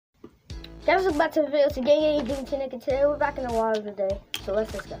Guys, welcome back to the video. It's Gang Tunic, and today we're back in the water today. So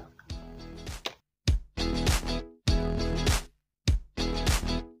let's just go.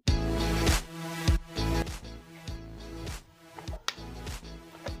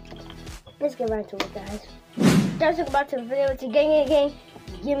 Let's get right to it, guys. Guys, welcome back to the video. It's Gang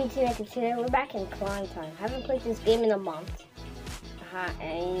Tunic, and today we're back in climb time. I haven't played this game in a month.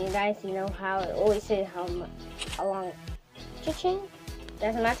 And you guys, you know how it always says how long. Cha-ching.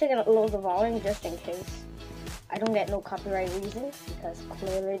 Guys, I'm actually gonna load the volume just in case I don't get no copyright reasons, because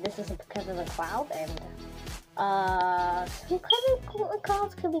clearly this isn't because of the cloud, and some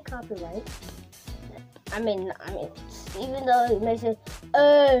clouds could be copyright. I mean, even though it may say,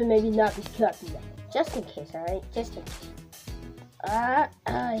 maybe not be copyright, just in case, alright, just in case. I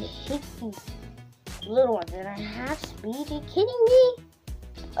hate these little ones, and I have speed. Are you kidding me?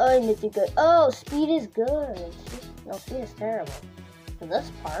 Oh, it makes it good. Oh, speed is good. No, speed is terrible. For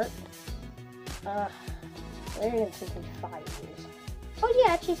this part, we're gonna take me 5 years. Oh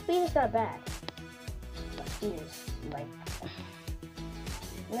yeah, actually speed is not bad. But speed is like, I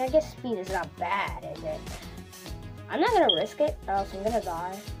mean, I guess speed is not bad, is it? I'm not gonna risk it, or else I'm gonna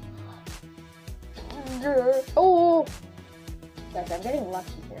die. Oh! Guys, I'm getting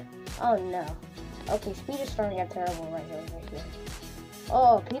lucky here. Oh no. Okay, speed is starting to get terrible right here.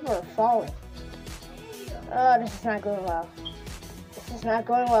 Oh, people are falling. Oh, this is not going well. This is not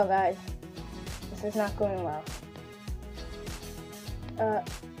going well, guys. This is not going well.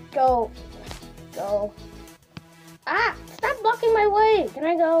 Go. Ah! Stop blocking my way! Can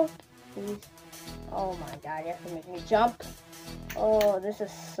I go? Please. Oh my god, you have to make me jump. Oh, this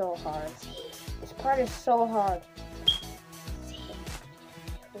is so hard. This part is so hard.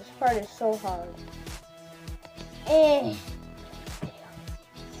 This part is so hard.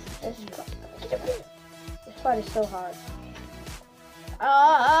 This part is so hard.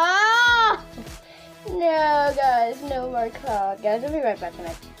 Ah! No, guys, no more cloud. Guys, I'll be right back when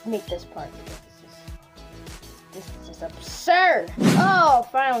I make this part, because this is just absurd. Oh,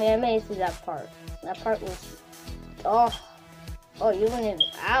 finally, I made it through that part. That part was, oh, you went in.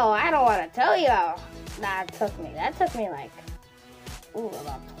 Ow, I don't want to tell you how that took me. That took me like,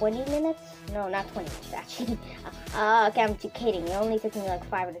 about 20 minutes? No, not 20 minutes, actually. Okay, I'm kidding. It only took me like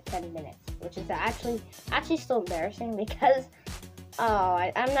 5 to 10 minutes, which is actually still embarrassing, because,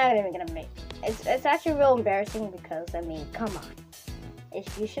 I'm not even gonna make it. It's actually real embarrassing, because, I mean, come on.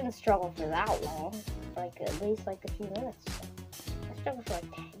 You shouldn't struggle for that long. Like, at least like a few minutes. I struggled for like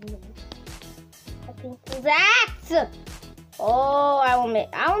 10 minutes. How painful is that? Oh, I won't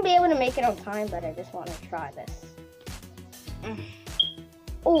be able to make it on time, but I just want to try this.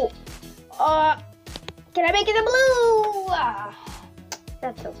 Oh, can I make it in blue?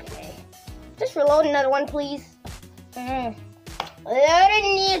 That's okay. Just reload another one, please.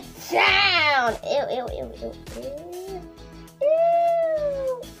 Loading it down. Ew.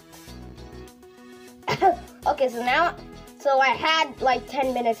 Okay, so I had like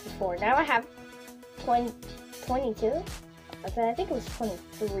 10 minutes before. Now I have 22. Okay, I think it was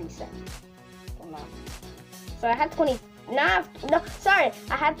 23 seconds. Come on. So I had 20. Now, I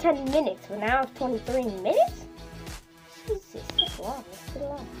had 10 minutes, but now I have 23 minutes? Jesus, that's long. That's pretty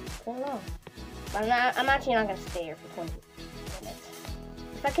long. But I'm actually not going to stay here for 20 minutes.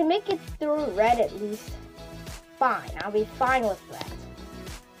 If I can make it through red at least, fine. I'll be fine with that.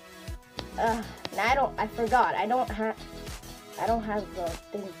 Now I forgot. I don't have the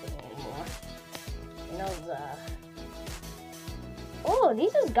thing anymore. You know, oh,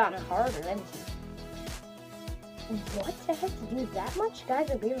 these has gotten harder, haven't you? What? I have to do that much?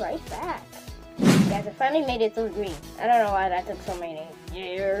 Guys, I'll be right back. Guys, I finally made it through green. I don't know why that took so many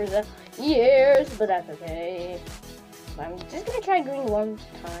years, but that's okay. I'm just gonna try green one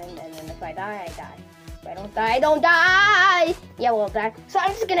time, and then if I die, I die. If I don't die, I don't die! Yeah, well, that. So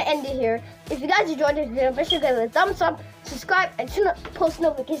I'm just gonna end it here. If you guys enjoyed this video, make sure you give it a thumbs up, subscribe, and turn on post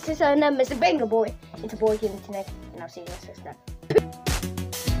notifications so I never miss a banger, boy. It's a boy, Tunic, and I'll see you next time.